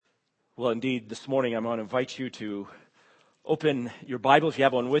Well, indeed, this morning I'm going to invite you to open your Bible, if you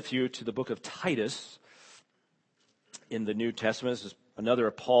have one with you, to the book of Titus in the New Testament. This is another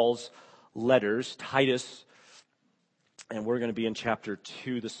of Paul's letters, Titus, and we're going to be in chapter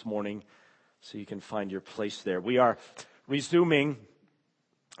 2 this morning, so you can find your place there. We are resuming,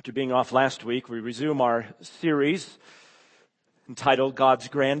 after being off last week, we resume our series entitled God's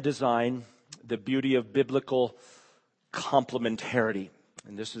Grand Design, the Beauty of Biblical Complementarity.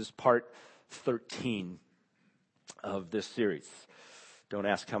 And this is part 13 of this series. Don't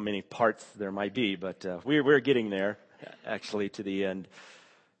ask how many parts there might be, but we're getting there, actually, to the end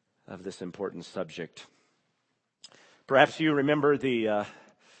of this important subject. Perhaps you remember the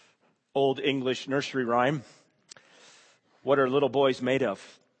old English nursery rhyme, "What are little boys made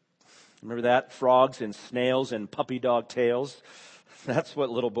of?" Remember that? Frogs and snails and puppy dog tails. That's what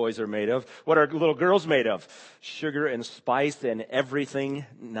little boys are made of. What are little girls made of? Sugar and spice and everything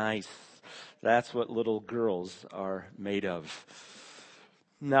nice. That's what little girls are made of.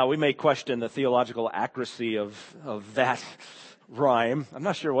 Now, we may question the theological accuracy of that rhyme. I'm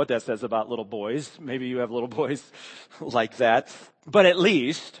not sure what that says about little boys. Maybe you have little boys like that. But at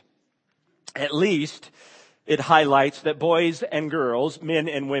least it highlights that boys and girls, men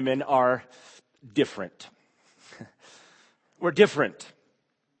and women, are different. We're different.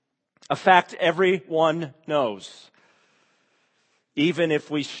 A fact everyone knows, even if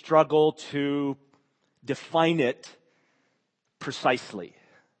we struggle to define it precisely.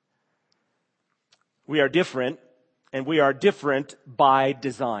 We are different, and we are different by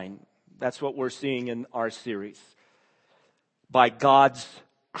design. That's what we're seeing in our series. By God's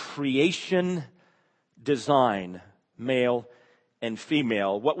creation design, male and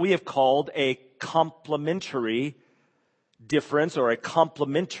female, what we have called a complementary difference or a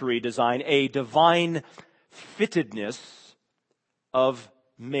complementary design, a divine fittedness of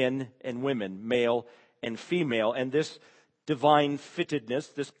men and women, male and female. And this divine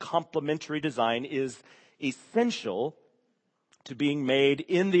fittedness, this complementary design, is essential to being made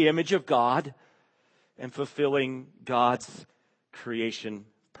in the image of God and fulfilling God's creation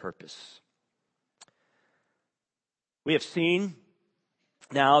purpose. We have seen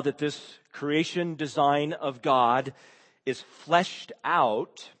now that this creation design of God is fleshed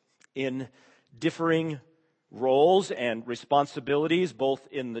out in differing roles and responsibilities, both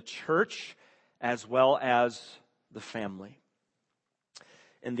in the church as well as the family.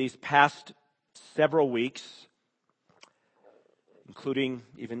 In these past several weeks, including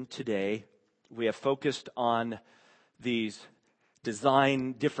even today, we have focused on these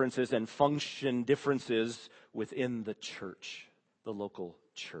design differences and function differences within the church, the local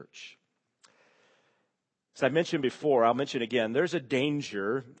church. As I mentioned before, I'll mention again, there's a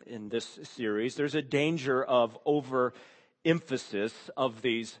danger in this series. There's a danger of overemphasis of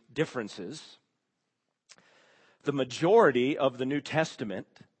these differences. The majority of the New Testament,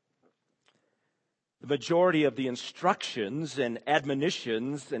 the majority of the instructions and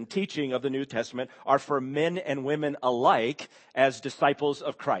admonitions and teaching of the New Testament are for men and women alike as disciples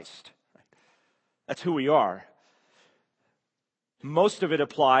of Christ. That's who we are. Most of it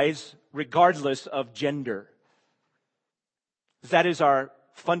applies regardless of gender. That is our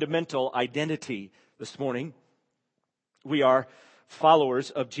fundamental identity this morning. We are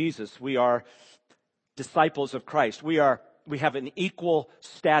followers of Jesus. We are disciples of Christ. We have an equal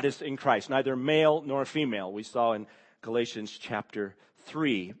status in Christ, neither male nor female. We saw in Galatians chapter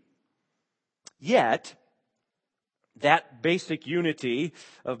 3. Yet, that basic unity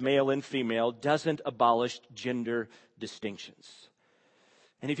of male and female doesn't abolish gender distinctions.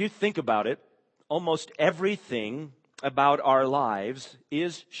 And if you think about it, almost everything about our lives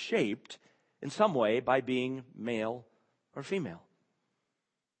is shaped in some way by being male or female.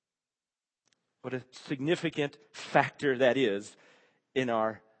 What a significant factor that is in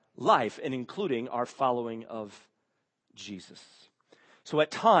our life and including our following of Jesus. So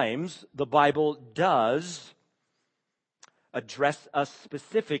at times, the Bible does address us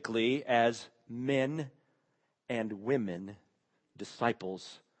specifically as men and women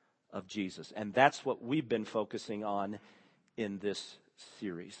disciples of Jesus. And that's what we've been focusing on in this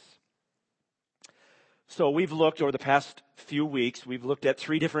series. So we've looked, over the past few weeks, we've looked at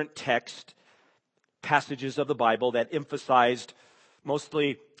 3 different text passages of the Bible that emphasized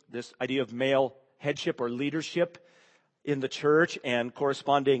mostly this idea of male headship or leadership in the church and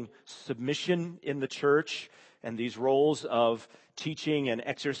corresponding submission in the church and these roles of teaching and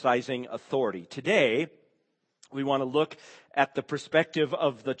exercising authority. Today, we want to look at the perspective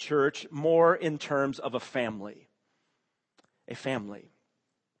of the church more in terms of a family,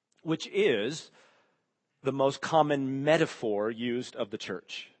 which is the most common metaphor used of the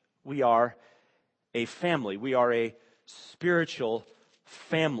church. We are a family. We are a spiritual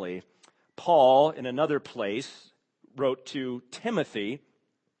family. Paul, in another place, wrote to Timothy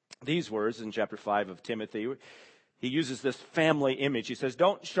these words in chapter 5 of Timothy. He uses this family image. He says,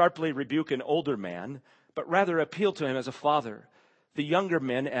 "Don't sharply rebuke an older man, but rather appeal to him as a father, the younger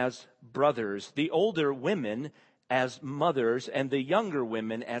men as brothers, the older women as mothers, and the younger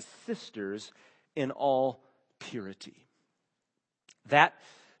women as sisters in all purity." That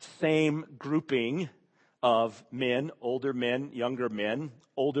same grouping of men, older men, younger men,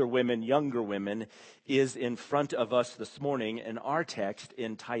 older women, younger women, is in front of us this morning in our text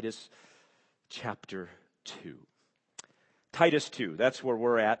in Titus chapter 2. Titus 2, that's where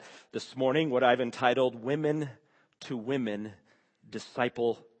we're at this morning, what I've entitled Women to Women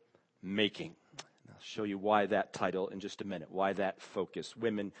Disciple Making. I'll show you why that title in just a minute, why that focus,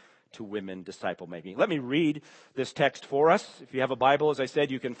 Women to Women Disciple Making. Let me read this text for us. If you have a Bible, as I said,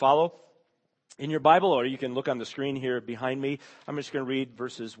 you can follow in your Bible, or you can look on the screen here behind me. I'm just going to read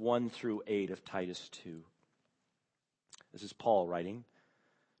verses 1 through 8 of Titus 2. This is Paul writing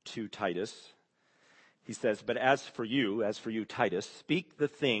to Titus. He says, "But as for you, Titus, speak the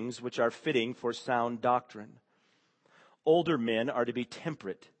things which are fitting for sound doctrine. Older men are to be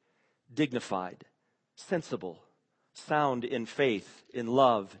temperate, dignified, sensible, sound in faith, in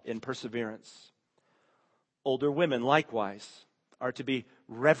love, in perseverance. Older women likewise are to be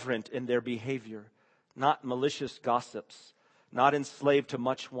reverent in their behavior, not malicious gossips, not enslaved to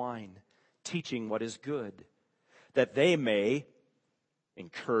much wine, teaching what is good, that they may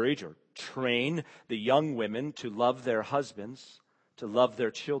encourage or train the young women to love their husbands, to love their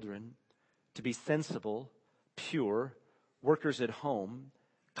children, to be sensible, pure, workers at home,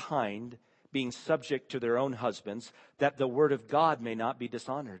 kind, being subject to their own husbands, that the word of God may not be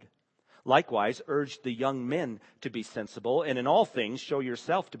dishonored. Likewise, urge the young men to be sensible, and in all things show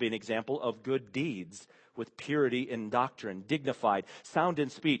yourself to be an example of good deeds, with purity in doctrine, dignified, sound in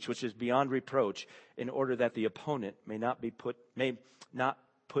speech, which is beyond reproach, in order that the opponent may not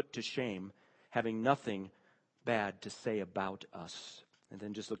put to shame, having nothing bad to say about us." And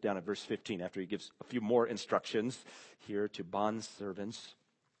then just look down at verse 15 after he gives a few more instructions here to bondservants.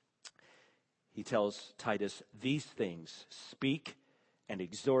 He tells Titus, "These things speak and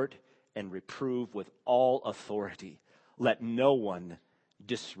exhort and reprove with all authority. Let no one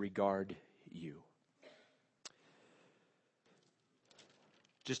disregard you."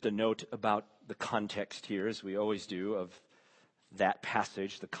 Just a note about the context here, as we always do, of that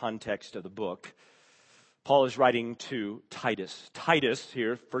passage, the context of the book. Paul is writing to Titus. Titus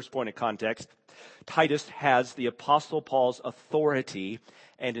here, first point of context, Titus has the Apostle Paul's authority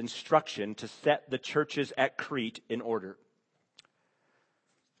and instruction to set the churches at Crete in order.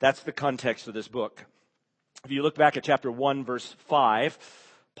 That's the context of this book. If you look back at chapter 1, verse 5,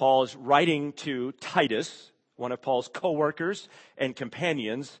 Paul is writing to Titus, one of Paul's co-workers and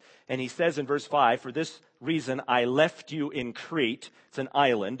companions, and he says in verse 5, "For this reason I left you in Crete," it's an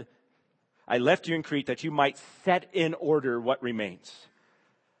island, "I left you in Crete that you might set in order what remains."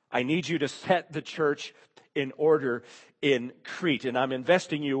 I need you to set the church in order in Crete, and I'm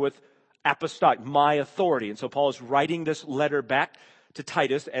investing you with apostolic, my authority. And so Paul is writing this letter back to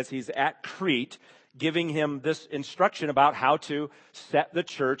Titus as he's at Crete, giving him this instruction about how to set the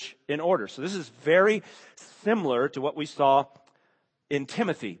church in order. So this is very similar to what we saw in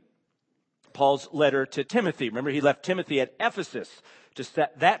Timothy, Paul's letter to Timothy. Remember, he left Timothy at Ephesus to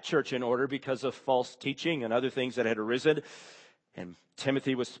set that church in order because of false teaching and other things that had arisen. And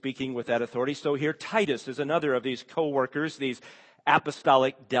Timothy was speaking with that authority. So here Titus is another of these co-workers, these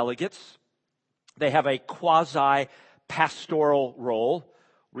apostolic delegates. They have a quasi-pastoral role.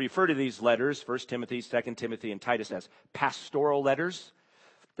 We refer to these letters, 1 Timothy, 2 Timothy, and Titus, as pastoral letters.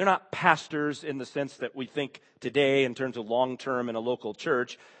 They're not pastors in the sense that we think today in terms of long-term in a local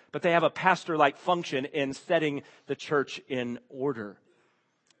church, but they have a pastor-like function in setting the church in order.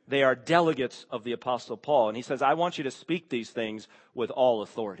 They are delegates of the Apostle Paul. And he says, I want you to speak these things with all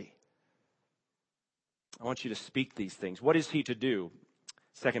authority. I want you to speak these things. What is he to do?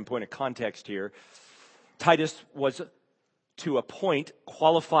 Second point of context here. Titus was to appoint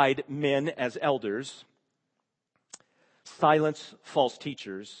qualified men as elders, silence false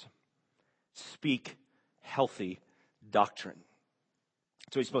teachers, speak healthy doctrine.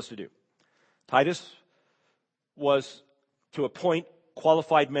 That's what he's supposed to do. Titus was to appoint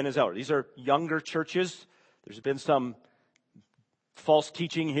qualified men as elders. These are younger churches. There's been some false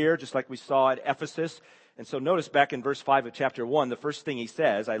teaching here, just like we saw at Ephesus. And so notice back in verse 5 of chapter 1, the first thing he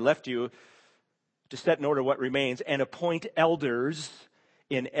says, I left you to set in order what remains and appoint elders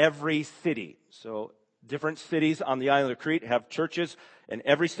in every city. So Different cities on the island of Crete have churches. In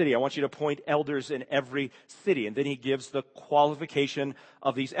every city, I want you to appoint elders in every city. And then he gives the qualification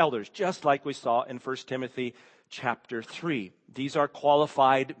of these elders, just like we saw in 1 Timothy chapter 3. These are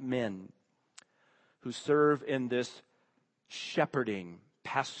qualified men who serve in this shepherding,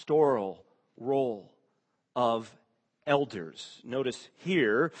 pastoral role of elders. Notice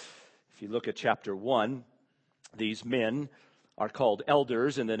here, if you look at chapter 1, these men are called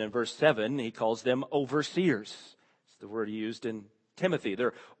elders, and then in verse 7, he calls them overseers. It's the word he used in Timothy.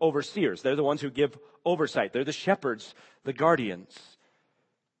 They're overseers. They're the ones who give oversight. They're the shepherds, the guardians,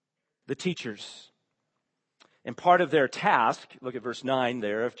 the teachers. And part of their task, look at verse 9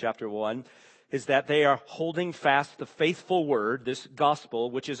 there of chapter 1, is that they are holding fast the faithful word, this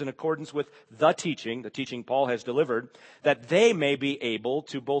gospel, which is in accordance with the teaching Paul has delivered, that they may be able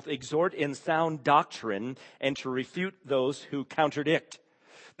to both exhort in sound doctrine and to refute those who contradict.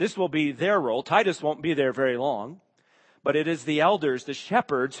 This will be their role. Titus won't be there very long, but it is the elders, the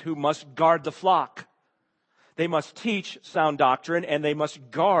shepherds, who must guard the flock. They must teach sound doctrine, and they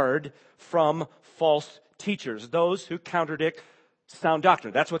must guard from false teachers, those who contradict sound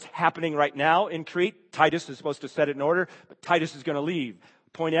doctrine. That's what's happening right now in Crete. Titus is supposed to set it in order, but Titus is going to leave.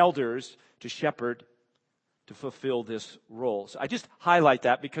 Appoint elders to shepherd, to fulfill this role. So I just highlight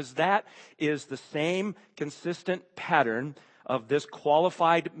that because that is the same consistent pattern of this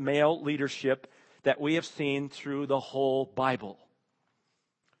qualified male leadership that we have seen through the whole Bible.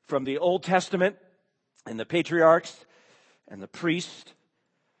 From the Old Testament and the patriarchs and the priests,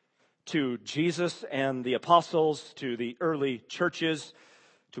 to Jesus and the apostles, to the early churches,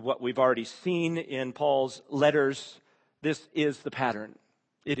 to what we've already seen in Paul's letters, this is the pattern.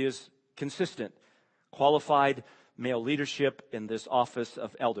 It is consistent. Qualified male leadership in this office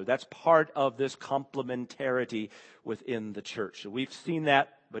of elder. That's part of this complementarity within the church. So we've seen that,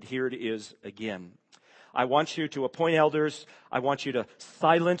 but here it is again. I want you to appoint elders. I want you to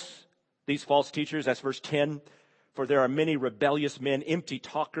silence these false teachers. That's verse 10. For there are many rebellious men, empty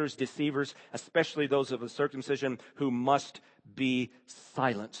talkers, deceivers, especially those of the circumcision, who must be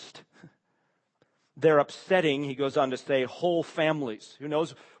silenced. They're upsetting, he goes on to say, whole families. Who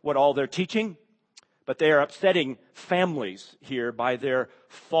knows what all they're teaching? But they are upsetting families here by their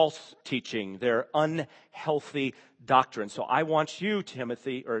false teaching, their unhealthy doctrine. So I want you,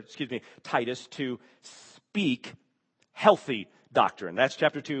 Titus, to speak healthy doctrine. That's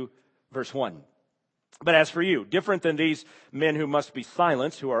chapter 2, verse 1. But as for you, different than these men who must be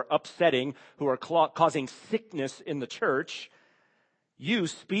silenced, who are upsetting, who are causing sickness in the church, you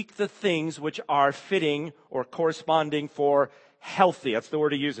speak the things which are fitting or corresponding for healthy. That's the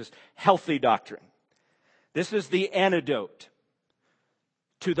word he uses, healthy doctrine. This is the antidote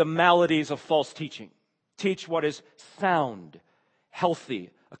to the maladies of false teaching. Teach what is sound, healthy,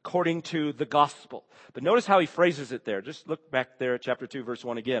 according to the gospel. But notice how he phrases it there. Just look back there at chapter 2, verse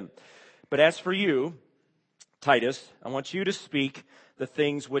 1 again. But as for you, Titus, I want you to speak the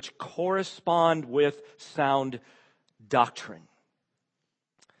things which correspond with sound doctrine.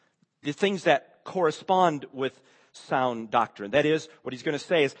 The things that correspond with sound doctrine. That is, what he's going to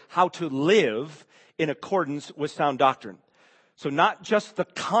say is how to live in accordance with sound doctrine. So not just the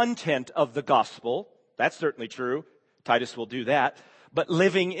content of the gospel, that's certainly true, Titus will do that, but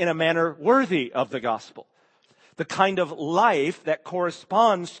living in a manner worthy of the gospel. The kind of life that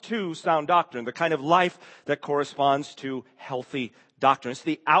corresponds to sound doctrine, the kind of life that corresponds to healthy doctrine. It's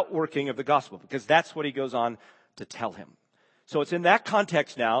the outworking of the gospel, because that's what he goes on to tell him. So it's in that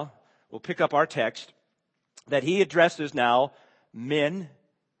context now, we'll pick up our text, that he addresses now men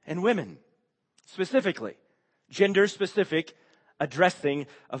and women, specifically, gender-specific addressing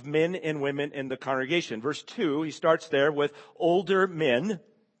of men and women in the congregation. Verse 2, he starts there with older men,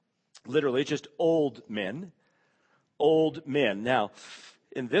 literally just old men. Old men. Now,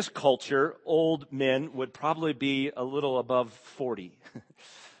 in this culture, old men would probably be a little above 40.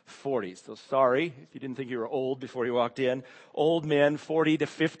 40. So sorry if you didn't think you were old before you walked in. Old men, 40 to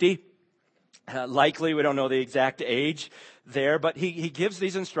 50. Likely, we don't know the exact age there, but he gives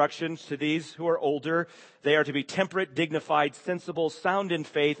these instructions to these who are older. They are to be temperate, dignified, sensible, sound in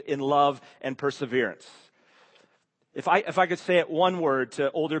faith, in love, and perseverance. If I could say it one word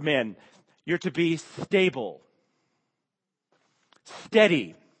to older men, you're to be stable.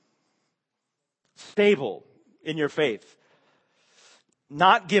 Steady, stable in your faith,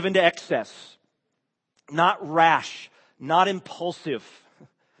 not given to excess, not rash, not impulsive,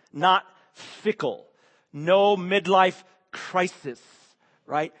 not fickle, no midlife crisis,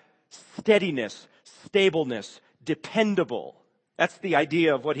 right? Steadiness, stableness, dependable. That's the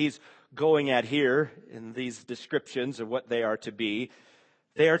idea of what he's going at here in these descriptions of what they are to be.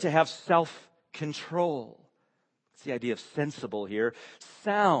 They are to have control. It's the idea of sensible here.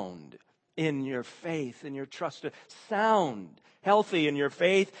 Sound in your faith, in your trust. Sound, healthy in your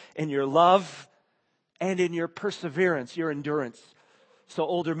faith, in your love, and in your perseverance, your endurance. So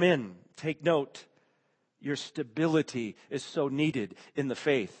older men, take note. Your stability is so needed in the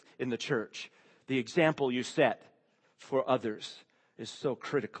faith, in the church. The example you set for others is so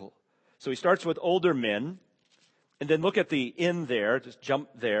critical. So he starts with older men, and then look at the end there, just jump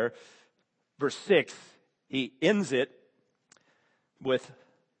there. Verse 6, he ends it with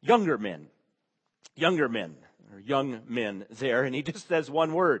younger men. Younger men, or young men there, and he just says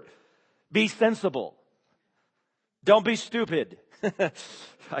one word: be sensible. Don't be stupid.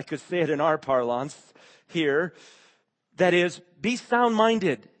 I could say it in our parlance here. That is, be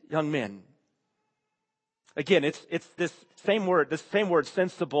sound-minded, young men. Again, it's this same word,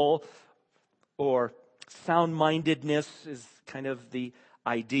 sensible or sound-mindedness is kind of the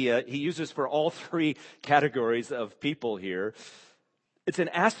idea he uses for all three categories of people here. It's an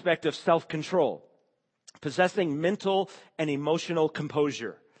aspect of self-control, possessing mental and emotional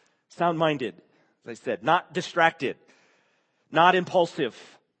composure. Sound-minded, as I said, not distracted, not impulsive,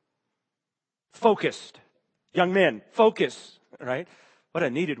 focused. Young men, focus, right? What a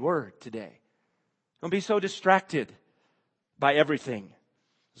needed word today. Don't be so distracted by everything.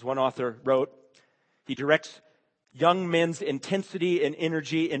 As one author wrote, he directs young men's intensity and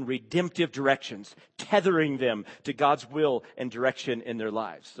energy in redemptive directions, tethering them to God's will and direction in their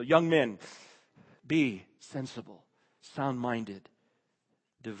lives. So young men, be sensible, sound-minded,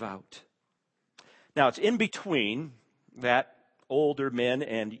 devout. Now, it's in between that older men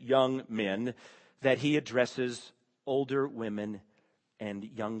and young men that he addresses older women and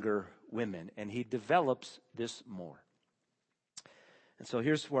younger women. And he develops this more. And so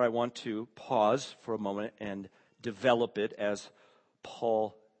here's where I want to pause for a moment and develop it as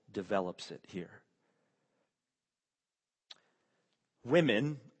Paul develops it here.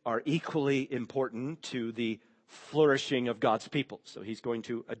 Women are equally important to the flourishing of God's people. So he's going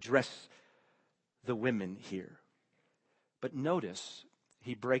to address the women here. But notice,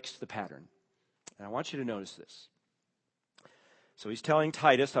 he breaks the pattern. And I want you to notice this. So he's telling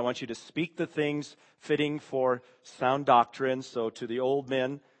Titus, I want you to speak the things fitting for sound doctrine. So to the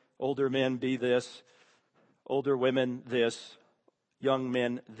older men be this, older women this, young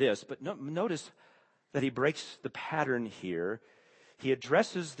men this. But notice that he breaks the pattern here. He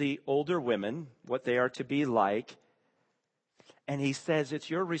addresses the older women, what they are to be like, and he says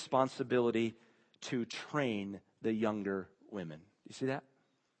it's your responsibility to train the younger women. You see that?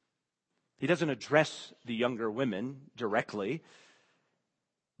 He doesn't address the younger women directly,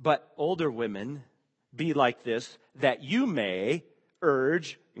 but older women, be like this, that you may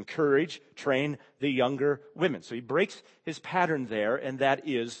urge, encourage, train the younger women. So he breaks his pattern there, and that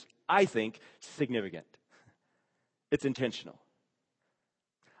is, I think, significant. It's intentional.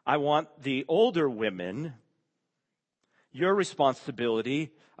 I want the older women, your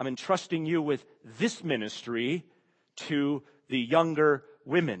responsibility, I'm entrusting you with this ministry to the younger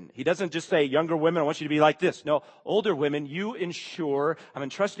women. He doesn't just say, younger women, I want you to be like this. No, older women, you ensure, I'm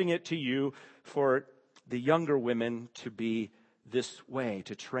entrusting it to you for the younger women to be this way,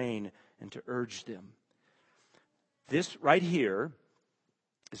 to train and to urge them. This right here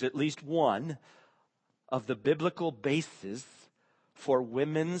is at least one of the biblical bases for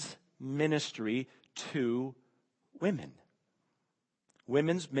women's ministry to women.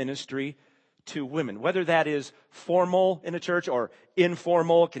 Women's ministry to women. Whether that is formal in a church or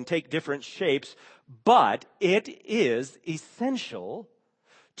informal, it can take different shapes, but it is essential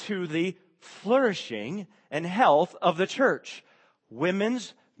to the flourishing and health of the church.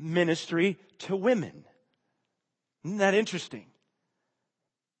 Women's ministry to women. Isn't that interesting?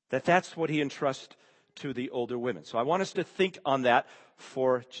 That's what he entrusts to the older women. So I want us to think on that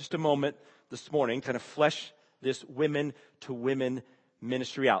for just a moment this morning, kind of flesh this women to women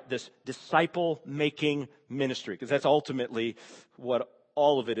ministry out, this disciple-making ministry, because that's ultimately what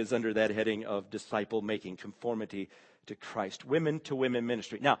all of it is under that heading of disciple-making, conformity to Christ. Women to women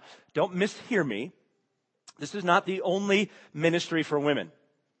ministry. Now, don't mishear me. This is not the only ministry for women.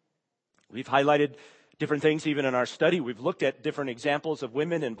 We've highlighted different things even in our study. We've looked at different examples of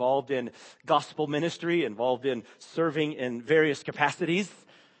women involved in gospel ministry, involved in serving in various capacities.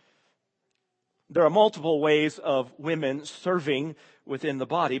 There are multiple ways of women serving within the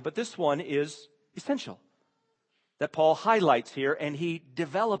body, but this one is essential that Paul highlights here, and he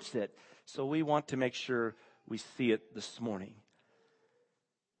develops it. So we want to make sure we see it this morning.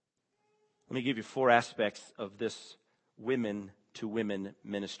 Let me give you 4 aspects of this women to women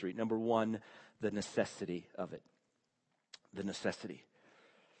ministry. Number 1, the necessity of it. The necessity.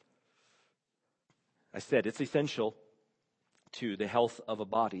 I said it's essential to the health of a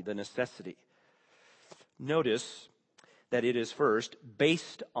body, the necessity. Notice that it is first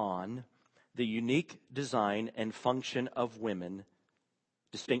based on the unique design and function of women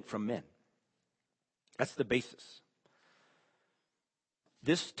distinct from men. That's the basis.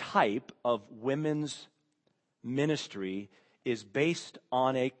 This type of women's ministry is based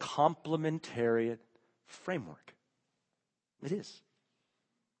on a complementary framework. It is.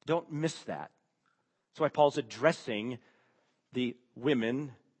 Don't miss that. That's why Paul's addressing the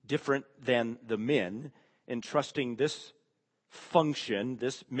women different than the men, entrusting this function,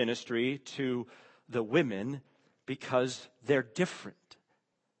 this ministry to the women because they're different.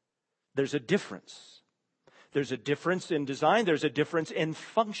 There's a difference. There's a difference in design. There's a difference in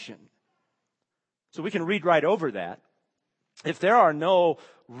function. So we can read right over that. If there are no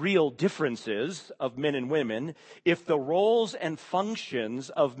real differences of men and women, if the roles and functions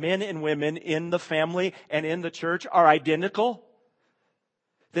of men and women in the family and in the church are identical,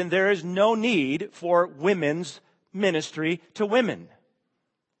 then there is no need for women's ministry to women.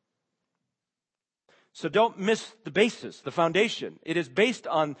 So don't miss the basis, the foundation. It is based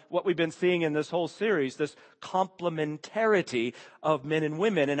on what we've been seeing in this whole series, this complementarity of men and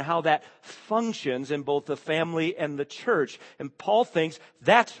women and how that functions in both the family and the church. And Paul thinks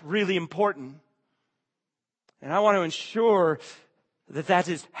that's really important. And I want to ensure that that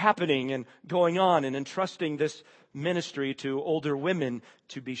is happening and going on and entrusting this ministry to older women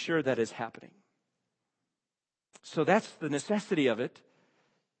to be sure that is happening. So that's the necessity of it.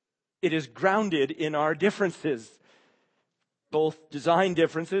 It is grounded in our differences, both design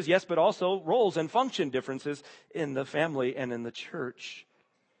differences, yes, but also roles and function differences in the family and in the church.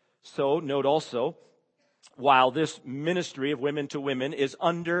 So note also, while this ministry of women to women is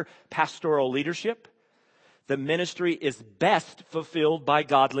under pastoral leadership, the ministry is best fulfilled by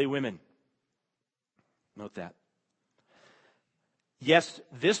godly women. Note that. Yes,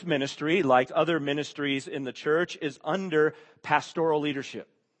 this ministry, like other ministries in the church, is under pastoral leadership.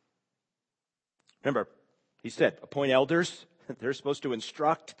 Remember, he said, appoint elders. They're supposed to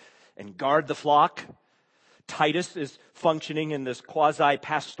instruct and guard the flock. Titus is functioning in this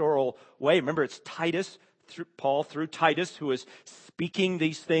quasi-pastoral way. Remember, it's Titus, Paul through Titus, who is speaking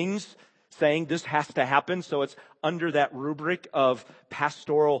these things, saying this has to happen. So it's under that rubric of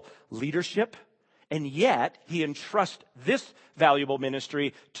pastoral leadership. And yet, he entrusts this valuable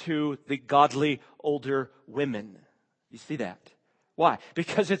ministry to the godly older women. You see that? Why?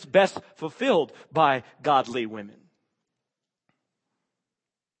 Because it's best fulfilled by godly women.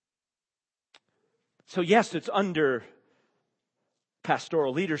 So yes, it's under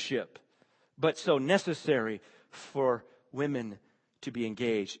pastoral leadership, but so necessary for women to be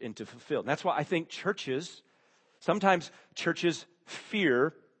engaged and to fulfill. And that's why I think sometimes churches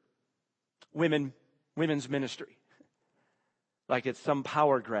fear women's ministry. Like it's some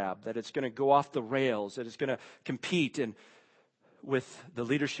power grab, that it's going to go off the rails, that it's going to compete with the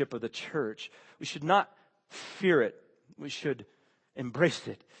leadership of the church. We should not fear it. We should embrace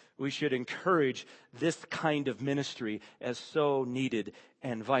it. We should encourage this kind of ministry as so needed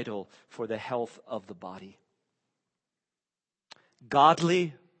and vital for the health of the body.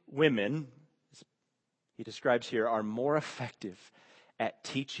 Godly women, he describes here, are more effective at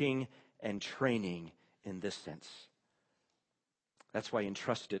teaching and training in this sense. That's why he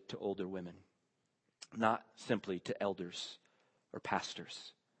entrusts it to older women, not simply to elders or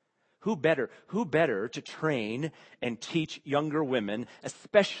pastors. Who better to train and teach younger women,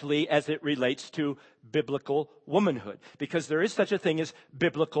 especially as it relates to biblical womanhood? Because there is such a thing as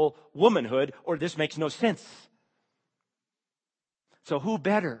biblical womanhood, or this makes no sense. So who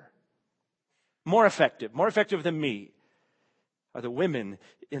better? More effective than me are the women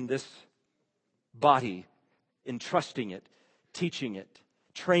in this body, entrusting it, teaching it,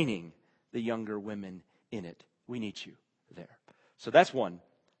 training the younger women in it. We need you there. So that's one.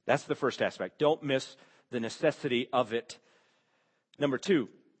 That's the first aspect. Don't miss the necessity of it. Number two,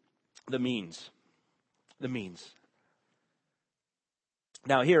 the means. The means.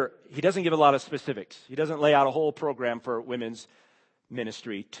 Now here, he doesn't give a lot of specifics. He doesn't lay out a whole program for women's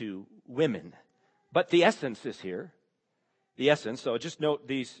ministry to women. But the essence is here. The essence, so just note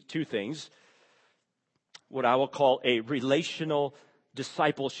these two things. What I will call a relational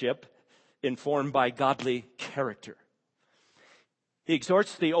discipleship informed by godly character. He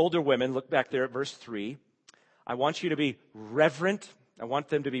exhorts the older women, look back there at verse 3, I want you to be reverent. I want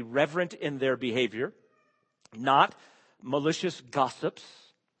them to be reverent in their behavior, not malicious gossips,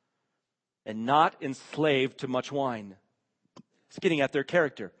 and not enslaved to much wine. It's getting at their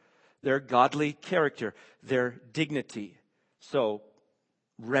character, their godly character, their dignity. So,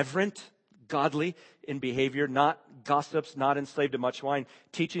 reverent, godly in behavior, not gossips, not enslaved to much wine,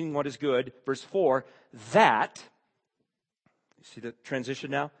 teaching what is good. Verse 4, that, you see the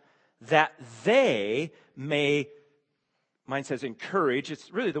transition now? That they may, mine says encourage,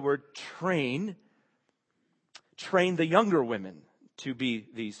 it's really the word train the younger women to be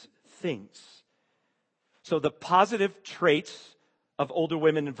these things. So the positive traits of older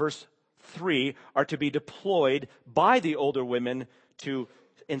women in verse 3 are to be deployed by the older women to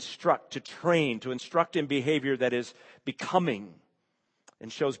instruct, to train, to instruct in behavior that is becoming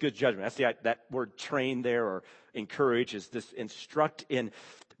and shows good judgment. That's that word train there, or encourage, is this instruct in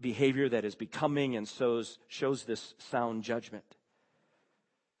behavior that is becoming and shows this sound judgment.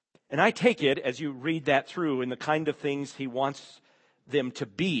 And I take it, as you read that through, in the kind of things he wants them to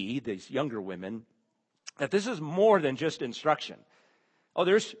be, these younger women, that this is more than just instruction. Oh,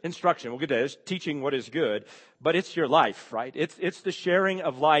 there's instruction. We'll get to that. There's teaching what is good, but it's your life, right? It's the sharing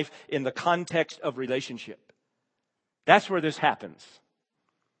of life in the context of relationship. That's where this happens.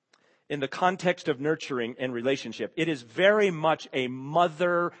 In the context of nurturing and relationship. It is very much a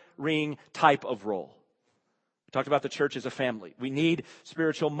mothering type of role. We talked about the church as a family. We need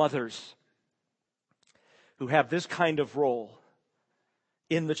spiritual mothers who have this kind of role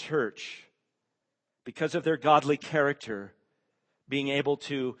in the church because of their godly character, being able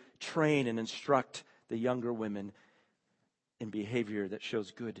to train and instruct the younger women in behavior that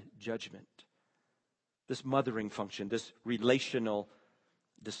shows good judgment. This mothering function, this relational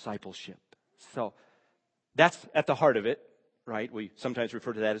discipleship. So that's at the heart of it, right? We sometimes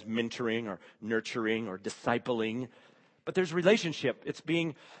refer to that as mentoring or nurturing or discipling. But there's relationship. It's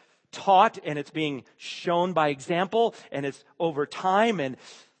being taught and it's being shown by example, and it's over time and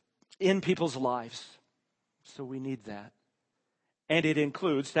in people's lives. So we need that. And it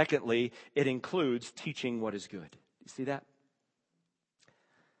includes, secondly, it includes teaching what is good. You see that?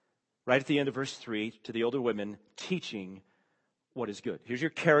 Right at the end of verse 3, to the older women, teaching what is good. Here's your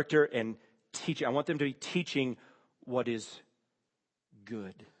character and teaching. I want them to be teaching what is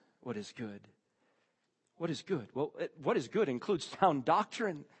good. What is good? What is good? Well, what is good includes sound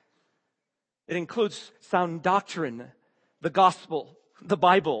doctrine. It includes sound doctrine, the gospel, the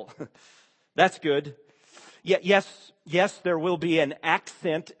Bible. That's good. Yes, there will be an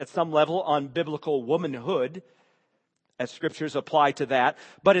accent at some level on biblical womanhood as scriptures apply to that.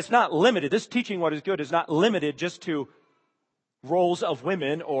 But it's not limited. This teaching what is good is not limited just to roles of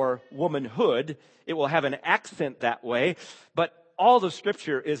women or womanhood. It will have an accent that way. But all the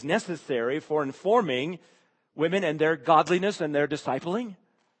scripture is necessary for informing women and their godliness and their discipling.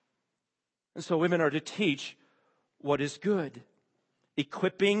 And so women are to teach what is good,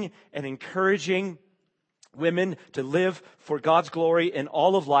 equipping and encouraging women to live for God's glory in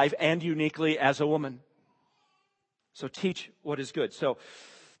all of life and uniquely as a woman. So teach what is good. So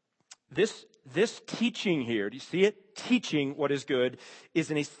this teaching here, do you see it? Teaching what is good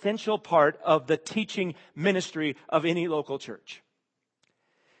is an essential part of the teaching ministry of any local church.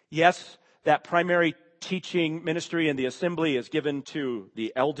 Yes, that primary teaching ministry in the assembly is given to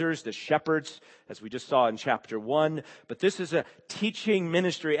the elders, the shepherds, as we just saw in chapter 1. But this is a teaching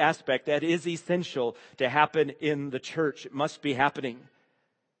ministry aspect that is essential to happen in the church. It must be happening.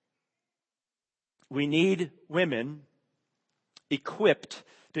 We need women equipped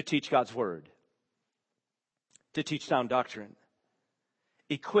to teach God's word, to teach sound doctrine,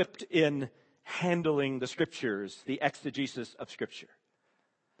 equipped in handling the scriptures, the exegesis of scripture.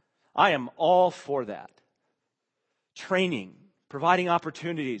 I am all for that. Training, providing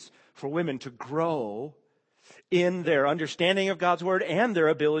opportunities for women to grow in their understanding of God's word and their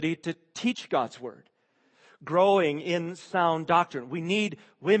ability to teach God's word. Growing in sound doctrine. We need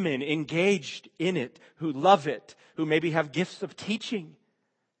women engaged in it, who love it, who maybe have gifts of teaching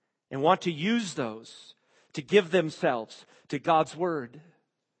and want to use those to give themselves to God's word.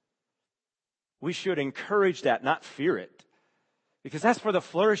 We should encourage that, not fear it. Because that's for the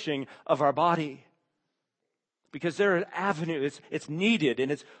flourishing of our body. Because there are avenues, it's needed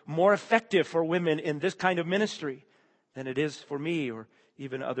and it's more effective for women in this kind of ministry than it is for me or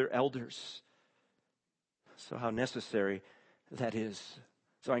even other elders. So how necessary that is.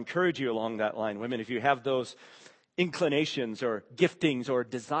 So I encourage you along that line, women, if you have those inclinations or giftings or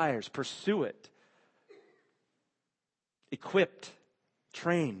desires, pursue it. Equipped,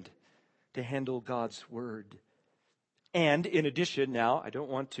 trained to handle God's word. And in addition, now, I don't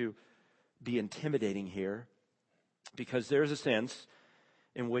want to be intimidating here, because there's a sense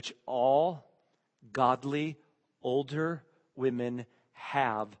in which all godly older women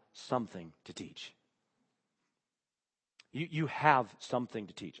have something to teach. You have something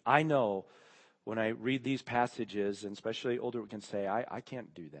to teach. I know when I read these passages, and especially older, we can say, I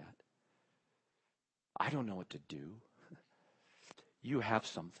can't do that. I don't know what to do. You have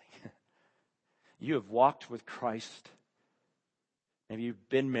something. You have walked with Christ. Maybe you've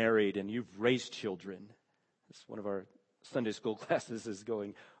been married and you've raised children. That's one of our Sunday school classes is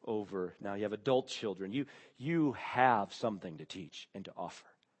going over. Now you have adult children. You have something to teach and to offer.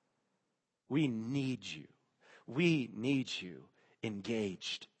 We need you. We need you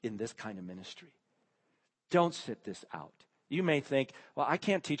engaged in this kind of ministry. Don't sit this out. You may think, well, I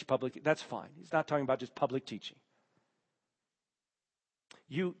can't teach public. That's fine. He's not talking about just public teaching.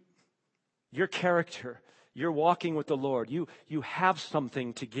 Your character, you're walking with the Lord. You have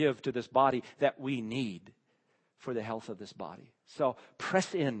something to give to this body that we need for the health of this body. So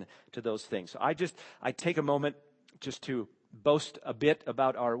press in to those things. So I take a moment just to boast a bit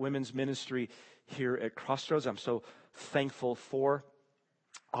about our women's ministry here at Crossroads. I'm so thankful for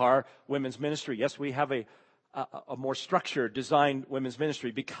our women's ministry. Yes, we have a more structured, designed women's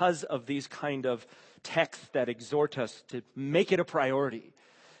ministry because of these kind of texts that exhort us to make it a priority.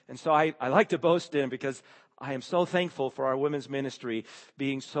 And so I like to boast in because I am so thankful for our women's ministry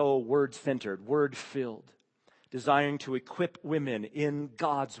being so word-centered, word-filled, desiring to equip women in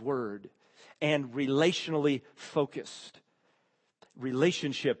God's word and relationally focused.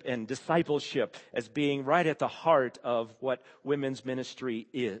 Relationship and discipleship as being right at the heart of what women's ministry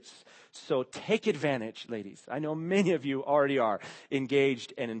is. So take advantage, ladies. I know many of you already are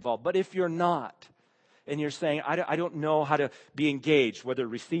engaged and involved. But if you're not, and you're saying, I don't know how to be engaged, whether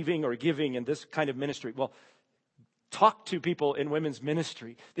receiving or giving in this kind of ministry, well, talk to people in women's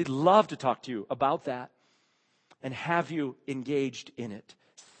ministry. They'd love to talk to you about that and have you engaged in it.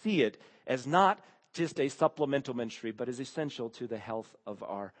 See it as not just a supplemental ministry, but is essential to the health of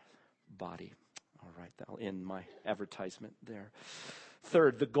our body. All right, that'll end my advertisement there.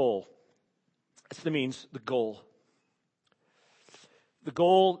 Third, the goal. This means the goal. The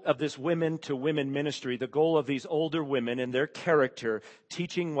goal of this women to women ministry, the goal of these older women and their character,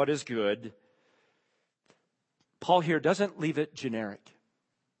 teaching what is good. Paul here doesn't leave it generic. Do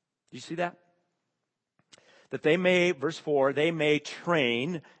you see that? That they may, verse 4, they may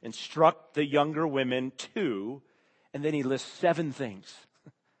train, instruct the younger women too, and then he lists 7 things.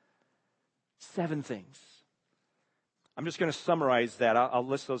 7 things. I'm just going to summarize that. I'll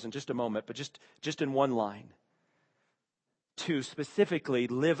list those in just a moment, but just in one line. To specifically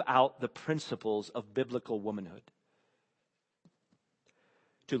live out the principles of biblical womanhood.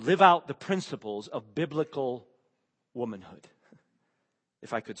 To live out the principles of biblical womanhood.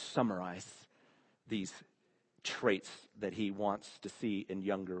 If I could summarize these traits that he wants to see in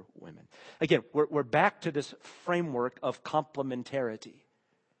younger women. Again, we're back to this framework of complementarity.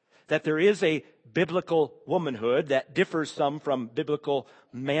 That there is a biblical womanhood that differs some from biblical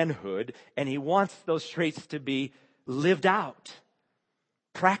manhood, and he wants those traits to be lived out,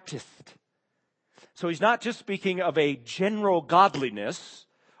 practiced. So he's not just speaking of a general godliness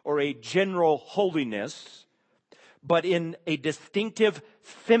or a general holiness, but in a distinctive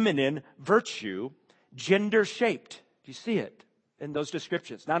feminine virtue, gender-shaped. Do you see it in those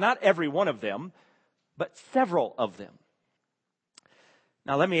descriptions? Now, not every one of them, but several of them.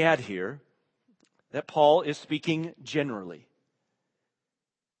 Now, let me add here that Paul is speaking generally.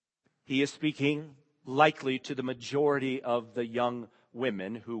 He is speaking likely to the majority of the young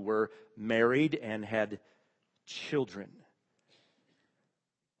women who were married and had children.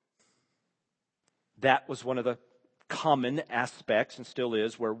 That was one of the common aspects, and still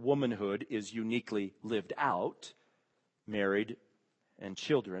is, where womanhood is uniquely lived out, married and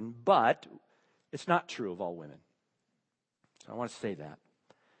children, but it's not true of all women. So I want to say that.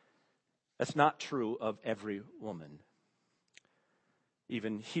 That's not true of every woman.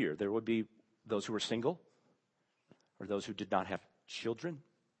 Even here, there would be those who were single or those who did not have children.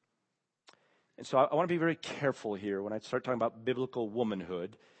 And so I want to be very careful here when I start talking about biblical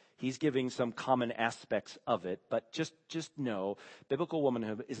womanhood. He's giving some common aspects of it, but just know, biblical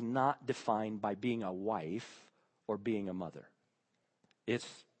womanhood is not defined by being a wife or being a mother. It's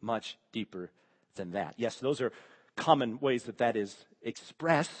much deeper than that. Yes, those are common ways that is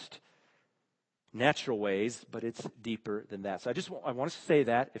expressed, natural ways, but it's deeper than that. So I want to say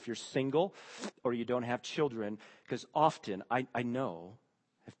that if you're single or you don't have children, because often, I know,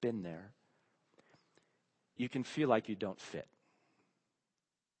 I've been there, you can feel like you don't fit.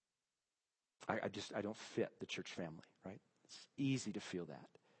 I don't fit the church family, right? It's easy to feel that.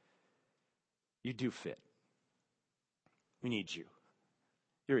 You do fit. We need you.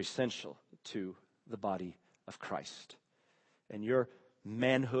 You're essential to the body of Christ. And your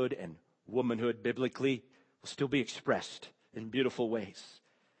manhood and womanhood biblically will still be expressed in beautiful ways,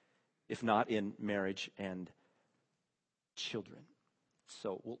 if not in marriage and children.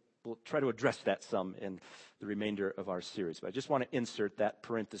 So we'll try to address that some in the remainder of our series. But I just want to insert that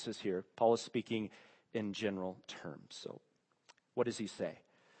parenthesis here. Paul is speaking in general terms. So what does he say?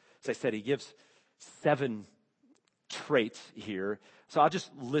 As I said, he gives 7 traits here. So I'll just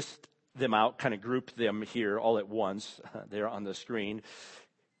list them out, kind of group them here all at once. They're on the screen.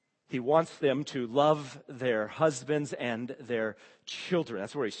 He wants them to love their husbands and their children.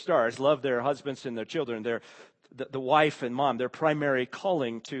 That's where he starts. Love their husbands and their children. The wife and mom, their primary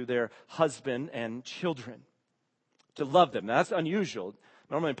calling to their husband and children. To love them. Now, that's unusual.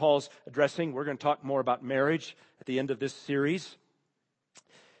 Normally Paul's addressing, we're going to talk more about marriage at the end of this series.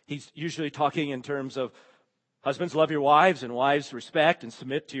 He's usually talking in terms of husbands, love your wives, and wives, respect and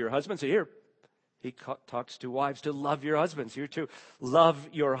submit to your husbands. So here, he talks to wives to love your husbands. You're to love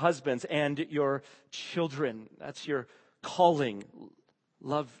your husbands and your children. That's your calling.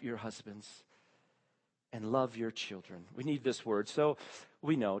 Love your husbands and love your children. We need this word. So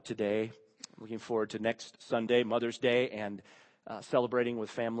we know today, looking forward to next Sunday, Mother's Day, and celebrating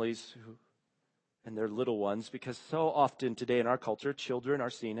with families and their little ones, because so often today in our culture, children are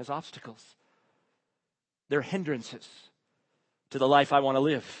seen as obstacles. They're hindrances to the life I want to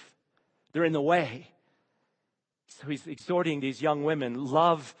live. They're in the way. So he's exhorting these young women,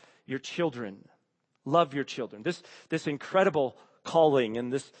 love your children. Love your children. This incredible calling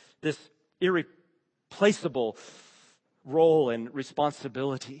and this irreplaceable role and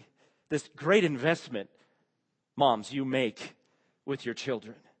responsibility, this great investment, moms, you make with your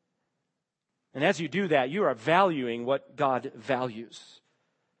children. And as you do that, you are valuing what God values.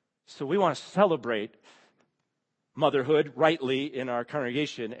 So we want to celebrate motherhood rightly in our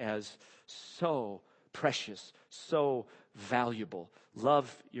congregation as so precious, so valuable.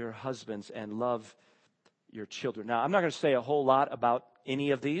 Love your husbands and love your children. Now, I'm not going to say a whole lot about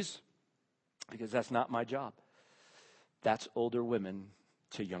any of these because that's not my job. That's older women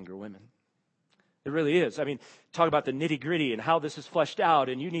to younger women. It really is. I mean, talk about the nitty-gritty and how this is fleshed out,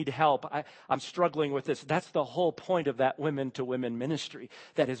 and you need help. I'm struggling with this. That's the whole point of that women-to-women ministry.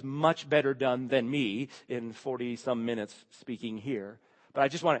 That is much better done than me in 40-some minutes speaking here. But I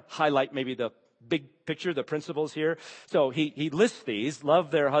just want to highlight maybe the big picture, the principles here. So he lists these.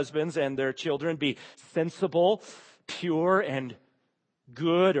 Love their husbands and their children. Be sensible, pure, and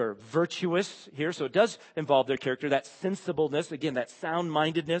good or virtuous here. So it does involve their character. That sensibleness, again, that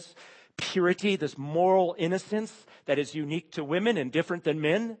sound-mindedness, purity, this moral innocence that is unique to women and different than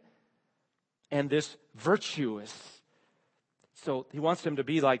men, and this virtuous. So he wants them to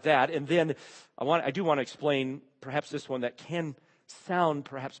be like that. And then I do want to explain perhaps this one that can sound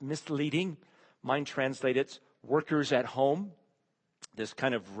perhaps misleading. Mine translate it workers at home. This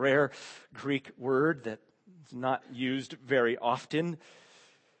kind of rare Greek word that is not used very often.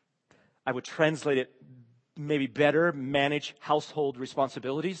 I would translate it maybe better, manage household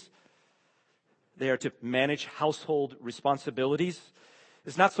responsibilities. They are to manage household responsibilities.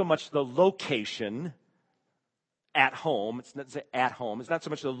 It's not so much the location at home. It's not at home. It's not so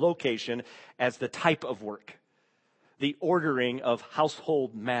much the location as the type of work. The ordering of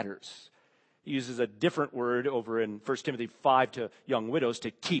household matters. He uses a different word over in 1 Timothy 5 to young widows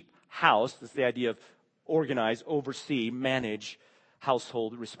to keep house. That's the idea of organize, oversee, manage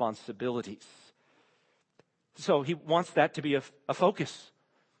household responsibilities. So he wants that to be a focus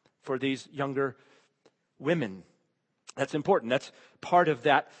for these younger women. That's important. That's part of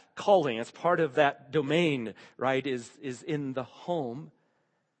that calling. That's part of that domain, right, is in the home.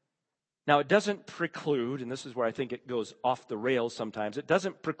 Now, it doesn't preclude, and this is where I think it goes off the rails sometimes, it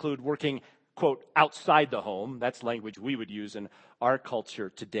doesn't preclude working, quote, outside the home. That's language we would use in our culture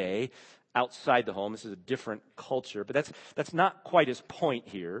today. Outside the home. This is a different culture, but that's not quite his point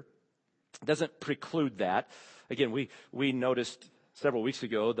here. It doesn't preclude that. Again, we noticed several weeks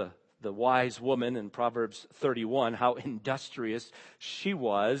ago the wise woman in Proverbs 31, how industrious she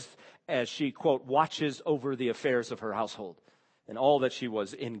was as she, quote, watches over the affairs of her household and all that she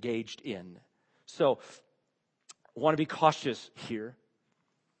was engaged in. So I want to be cautious here.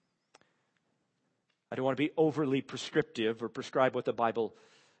 I don't want to be overly prescriptive or prescribe what the Bible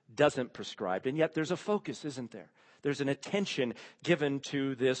doesn't prescribe. And yet there's a focus, isn't there? There's an attention given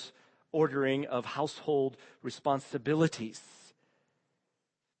to this ordering of household responsibilities.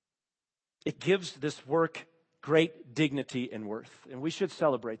 It gives this work great dignity and worth. And we should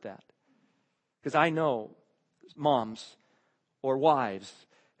celebrate that. Because I know moms or wives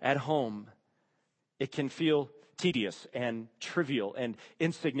at home, it can feel tedious and trivial and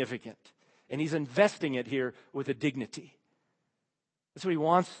insignificant. And he's investing it here with a dignity. That's what he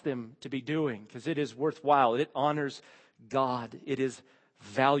wants them to be doing, because it is worthwhile. It honors God. It is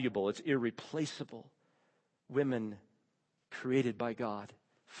valuable. It's irreplaceable. Women created by God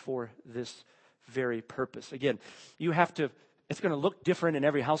for this very purpose. Again, it's going to look different in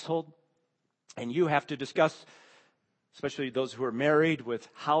every household, and you have to discuss, especially those who are married, with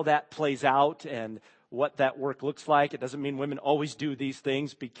how that plays out and what that work looks like. It doesn't mean women always do these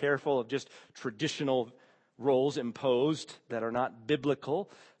things. Be careful of just traditional roles imposed that are not biblical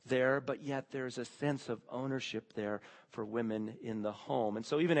there, but yet there's a sense of ownership there for women in the home. And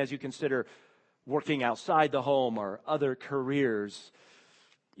so even as you consider working outside the home or other careers,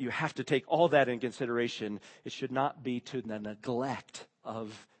 you have to take all that in consideration. It should not be to the neglect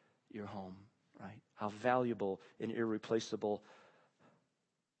of your home, right? How valuable and irreplaceable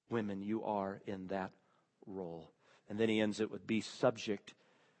women you are in that role. And then he ends it with be subject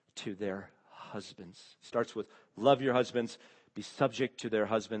to their husbands. Starts with love your husbands, be subject to their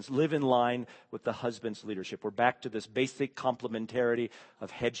husbands, live in line with the husband's leadership. We're back to this basic complementarity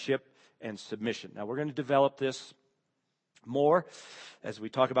of headship and submission. Now we're going to develop this more as we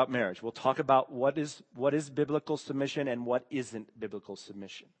talk about marriage. We'll talk about what is biblical submission and what isn't biblical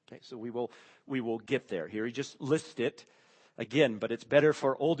submission. Okay, so we will get there. Here he just lists it again, but it's better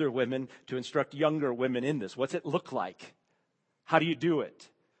for older women to instruct younger women in this. What's it look like? How do you do it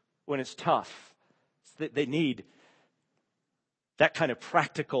when it's tough? They need that kind of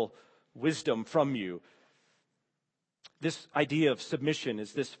practical wisdom from you. This idea of submission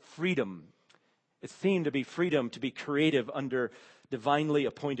is this freedom. It's seen to be freedom to be creative under divinely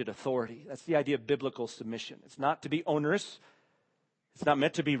appointed authority. That's the idea of biblical submission. It's not to be onerous. It's not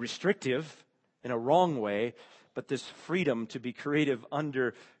meant to be restrictive in a wrong way, but this freedom to be creative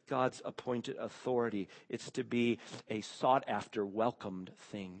under God's appointed authority. It's to be a sought-after, welcomed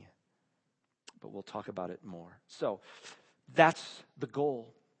thing. But we'll talk about it more. So, that's the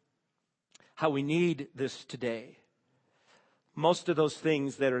goal. How we need this today. Most of those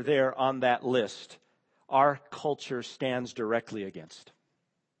things that are there on that list, our culture stands directly against.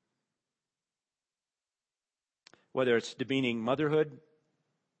 Whether it's demeaning motherhood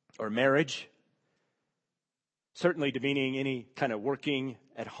or marriage, certainly demeaning any kind of working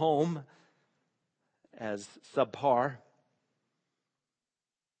at home as subpar,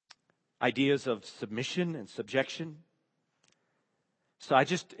 ideas of submission and subjection. So I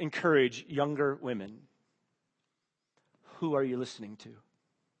just encourage younger women, who are you listening to?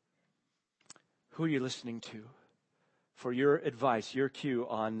 Who are you listening to for your advice, your cue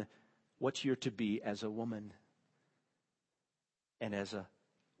on what you're to be as a woman and as a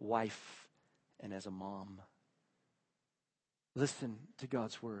wife and as a mom? Listen to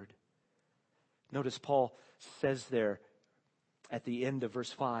God's word. Notice Paul says there at the end of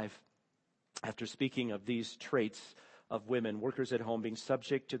verse 5, after speaking of these traits of women, workers at home being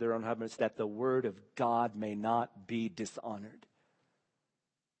subject to their own husbands, that the word of God may not be dishonored.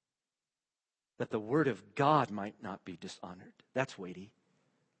 That the word of God might not be dishonored. That's weighty.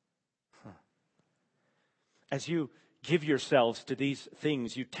 As you give yourselves to these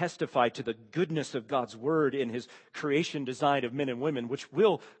things, you testify to the goodness of God's word in his creation design of men and women, which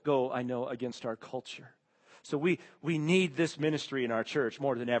will go, I know, against our culture. So we need this ministry in our church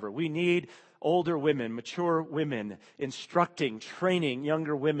more than ever. We need older women, mature women, instructing, training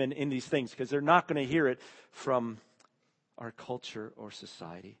younger women in these things, because they're not going to hear it from our culture or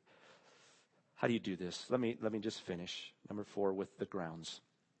society. How do you do this? Let me just finish. Number 4 with the grounds.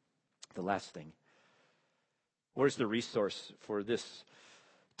 The last thing. Where's the resource for this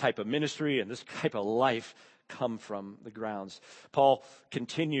type of ministry and this type of life come from? The grounds. Paul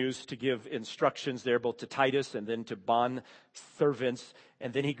continues to give instructions there both to Titus and then to bond servants,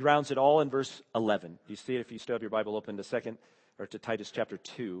 and then he grounds it all in verse 11. You see it if you still have your Bible open to Titus chapter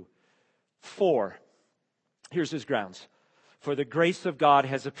 2. 4. Here's his grounds. For the grace of God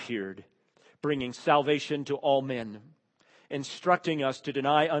has appeared, bringing salvation to all men, instructing us to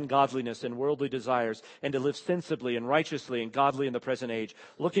deny ungodliness and worldly desires, and to live sensibly and righteously and godly in the present age,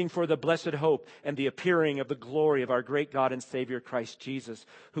 looking for the blessed hope and the appearing of the glory of our great God and Savior Christ Jesus,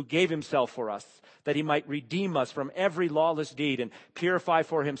 who gave himself for us, that he might redeem us from every lawless deed and purify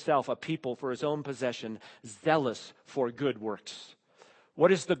for himself a people for his own possession, zealous for good works.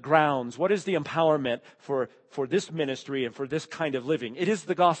 What is the grounds? What is the empowerment for this ministry and for this kind of living? It is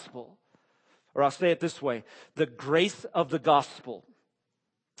the gospel. Or I'll say it this way, the grace of the gospel.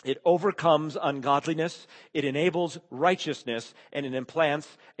 It overcomes ungodliness, it enables righteousness, and it implants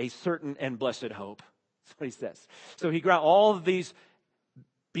a certain and blessed hope. That's what he says. So he grounds all of these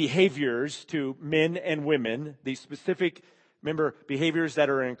behaviors to men and women, these specific, remember, behaviors that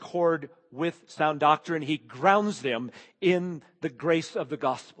are in accord with sound doctrine. He grounds them in the grace of the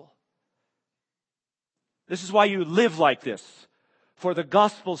gospel. This is why you live like this, for the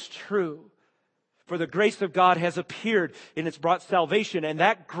gospel's true. For the grace of God has appeared, and it's brought salvation, and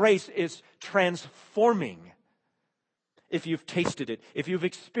that grace is transforming. If you've tasted it, if you've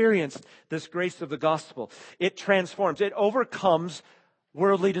experienced this grace of the gospel, it transforms. It overcomes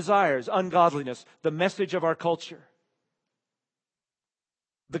worldly desires, ungodliness, the message of our culture.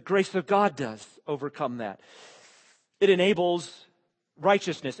 The grace of God does overcome that. It enables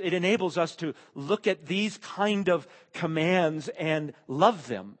righteousness. It enables us to look at these kind of commands and love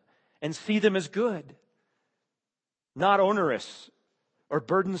them and see them as good, not onerous or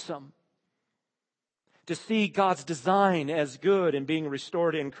burdensome. To see God's design as good and being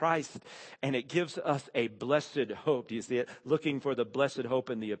restored in Christ. And it gives us a blessed hope. Do you see it? Looking for the blessed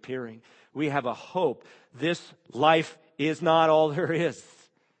hope in the appearing. We have a hope. This life is not all there is.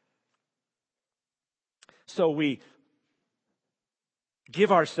 So we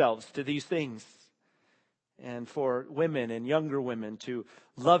give ourselves to these things. And for women and younger women to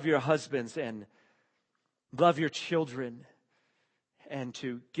love your husbands and love your children. And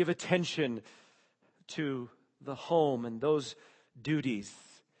to give attention to the home and those duties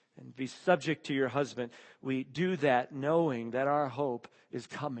and be subject to your husband. We do that knowing that our hope is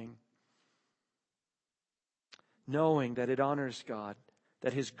coming. Knowing that it honors God,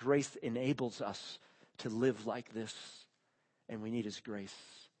 that His grace enables us to live like this, and we need His grace.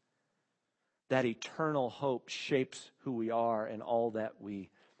 That eternal hope shapes who we are and all that we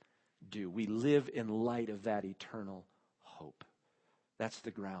do. We live in light of that eternal hope. That's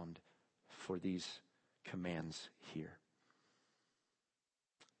the ground for these commands here.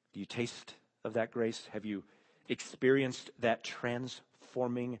 Do you taste of that grace? Have you experienced that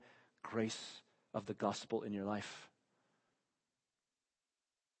transforming grace of the gospel in your life?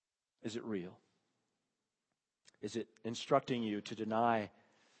 Is it real? Is it instructing you to deny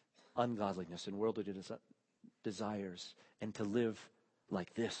ungodliness and worldly desires and to live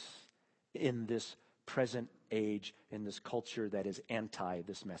like this in this present age, in this culture that is anti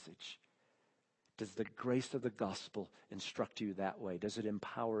this message? Does the grace of the gospel instruct you that way? Does it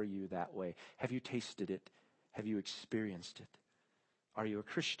empower you that way? Have you tasted it? Have you experienced it? Are you a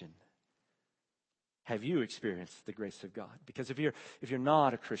Christian? Have you experienced the grace of God? Because if you're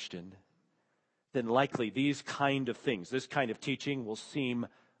not a Christian, then likely these kind of things, this kind of teaching will seem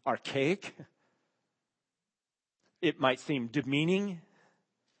archaic. It might seem demeaning.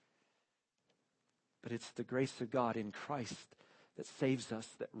 But it's the grace of God in Christ that saves us,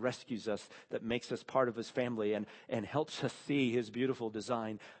 that rescues us, that makes us part of His family and helps us see His beautiful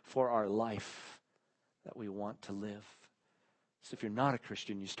design for our life that we want to live. So if you're not a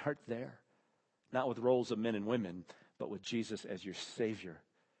Christian, you start there. Not with roles of men and women, but with Jesus as your Savior.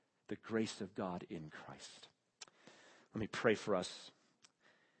 The grace of God in Christ. Let me pray for us,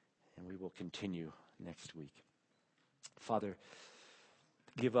 and we will continue next week. Father,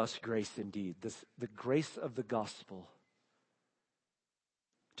 give us grace indeed, the grace of the gospel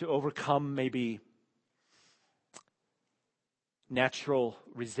to overcome maybe natural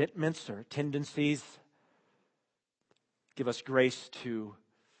resentments or tendencies. Give us grace to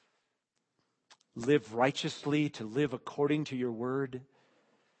live righteously, to live according to your word,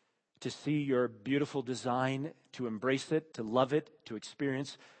 to see your beautiful design, to embrace it, to love it, to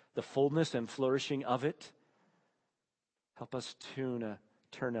experience the fullness and flourishing of it. Help us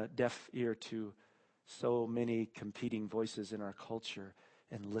turn a deaf ear to so many competing voices in our culture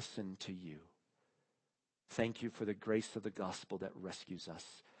and listen to you. Thank you for the grace of the gospel that rescues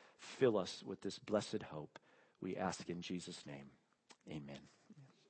us. Fill us with this blessed hope. We ask in Jesus' name. Amen.